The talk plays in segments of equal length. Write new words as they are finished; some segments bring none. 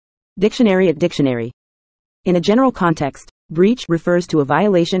Dictionary at dictionary. In a general context, breach refers to a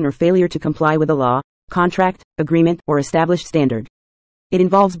violation or failure to comply with a law, contract, agreement, or established standard. It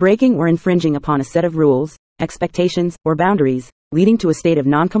involves breaking or infringing upon a set of rules, expectations, or boundaries, leading to a state of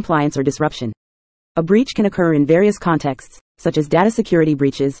non-compliance or disruption. A breach can occur in various contexts, such as data security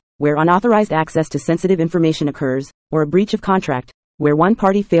breaches, where unauthorized access to sensitive information occurs, or a breach of contract, where one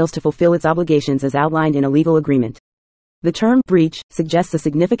party fails to fulfill its obligations as outlined in a legal agreement. The term breach suggests a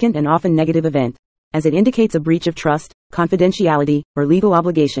significant and often negative event, as it indicates a breach of trust, confidentiality, or legal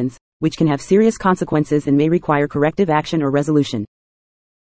obligations, which can have serious consequences and may require corrective action or resolution.